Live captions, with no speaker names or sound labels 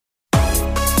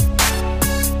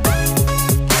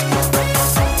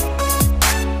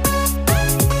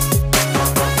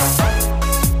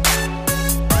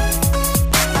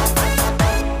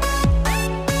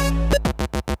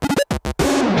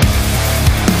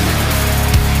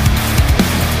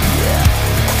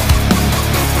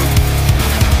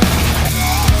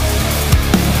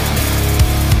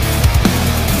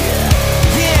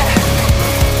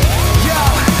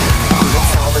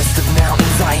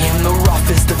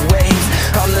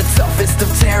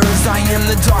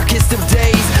darkest of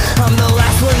days. I'm the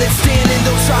last one that's standing,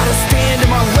 don't try to stand in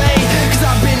my way, cause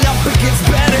I've been up against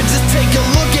better, just take a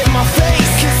look at my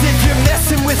face. Cause if you're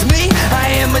messing with me, I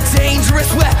am a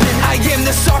dangerous weapon. I am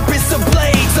the sharpest of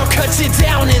blades, I'll cut you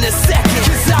down in a second.